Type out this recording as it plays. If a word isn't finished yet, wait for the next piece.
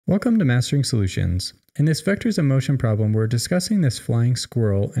Welcome to Mastering Solutions. In this vectors of motion problem, we're discussing this flying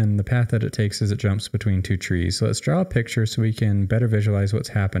squirrel and the path that it takes as it jumps between two trees. So let's draw a picture so we can better visualize what's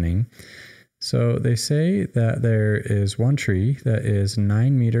happening. So they say that there is one tree that is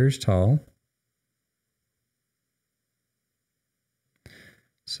 9 meters tall.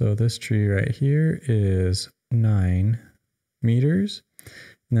 So this tree right here is 9 meters.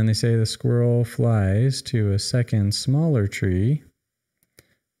 And then they say the squirrel flies to a second smaller tree,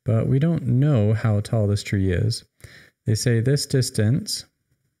 but we don't know how tall this tree is. They say this distance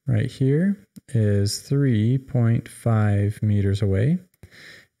right here is 3.5 meters away.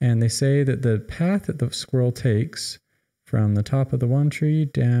 And they say that the path that the squirrel takes from the top of the one tree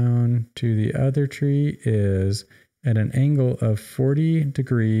down to the other tree is at an angle of 40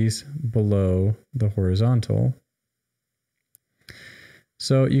 degrees below the horizontal.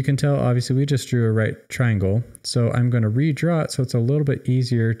 So you can tell, obviously, we just drew a right triangle. So I'm going to redraw it so it's a little bit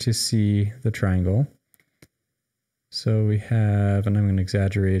easier to see the triangle. So we have, and I'm going to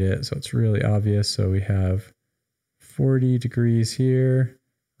exaggerate it so it's really obvious. So we have 40 degrees here,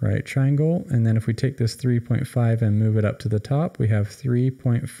 right triangle. And then if we take this 3.5 and move it up to the top, we have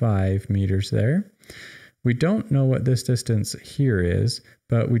 3.5 meters there. We don't know what this distance here is,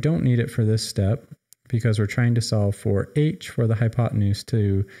 but we don't need it for this step, because we're trying to solve for h for the hypotenuse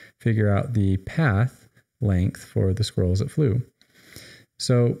to figure out the path length for the squirrel as it flew.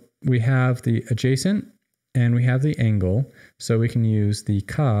 So we have the adjacent and we have the angle, so we can use the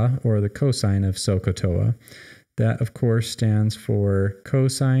ka, or the cosine of SOHCAHTOA. That, of course, stands for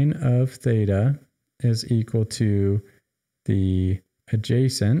cosine of theta is equal to the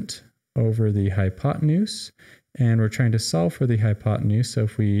adjacent over the hypotenuse. And we're trying to solve for the hypotenuse, so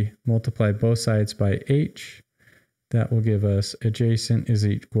if we multiply both sides by h, that will give us adjacent is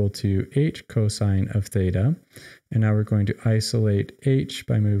equal to h cosine of theta. And now we're going to isolate h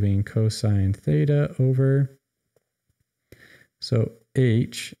by moving cosine theta over. So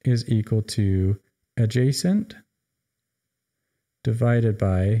h is equal to adjacent divided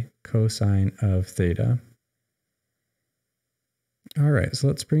by cosine of theta. All right, so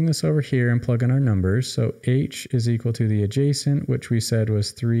let's bring this over here and plug in our numbers. So h is equal to the adjacent, which we said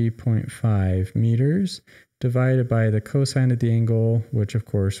was 3.5 meters, divided by the cosine of the angle, which of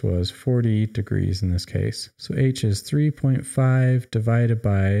course was 40 degrees in this case. So h is 3.5 divided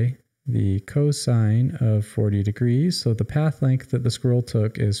by the cosine of 40 degrees. So the path length that the squirrel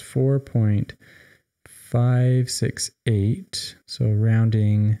took is 4.568. So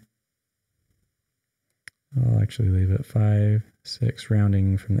rounding, I'll actually leave it 5, 6,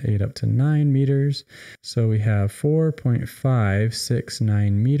 rounding from the 8 up to 9 meters. So we have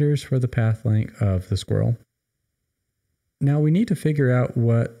 4.569 meters for the path length of the squirrel. Now we need to figure out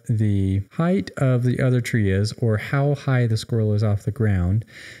what the height of the other tree is, or how high the squirrel is off the ground.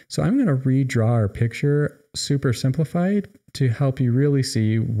 So I'm going to redraw our picture super simplified to help you really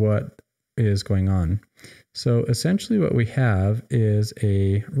see what is going on. So essentially what we have is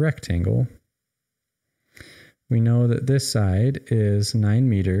a rectangle. We know that this side is 9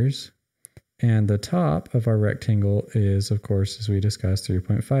 meters, and the top of our rectangle is, of course, as we discussed,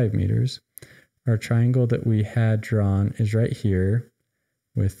 3.5 meters. Our triangle that we had drawn is right here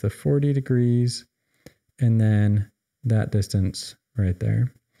with the 40 degrees, and then that distance right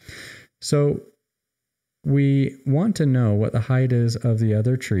there. So we want to know what the height is of the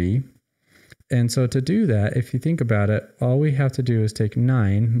other tree. And so to do that, if you think about it, all we have to do is take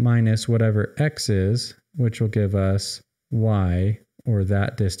 9 minus whatever x is, which will give us y, or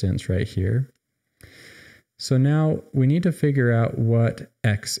that distance right here. So now we need to figure out what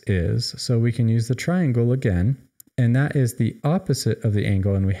x is. So we can use the triangle again, and that is the opposite of the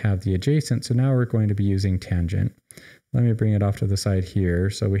angle, and we have the adjacent. So now we're going to be using tangent. Let me bring it off to the side here.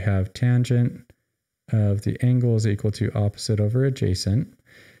 So we have tangent of the angle is equal to opposite over adjacent.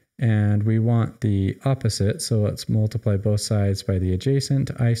 And we want the opposite, so let's multiply both sides by the adjacent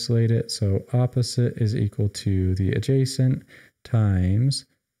to isolate it. So opposite is equal to the adjacent times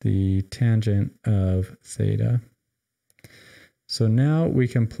the tangent of theta. So now we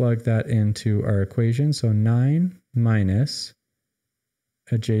can plug that into our equation. So 9 minus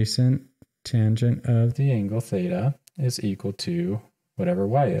adjacent tangent of the angle theta is equal to whatever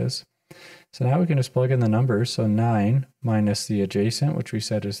y is. So now we can just plug in the numbers. So 9 minus the adjacent, which we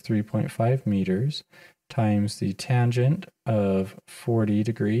said is 3.5 meters, times the tangent of 40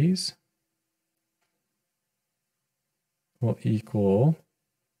 degrees will equal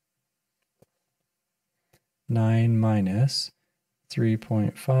 9 minus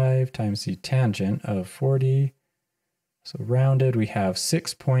 3.5 times the tangent of 40. So rounded, we have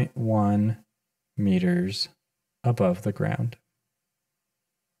 6.1 meters above the ground.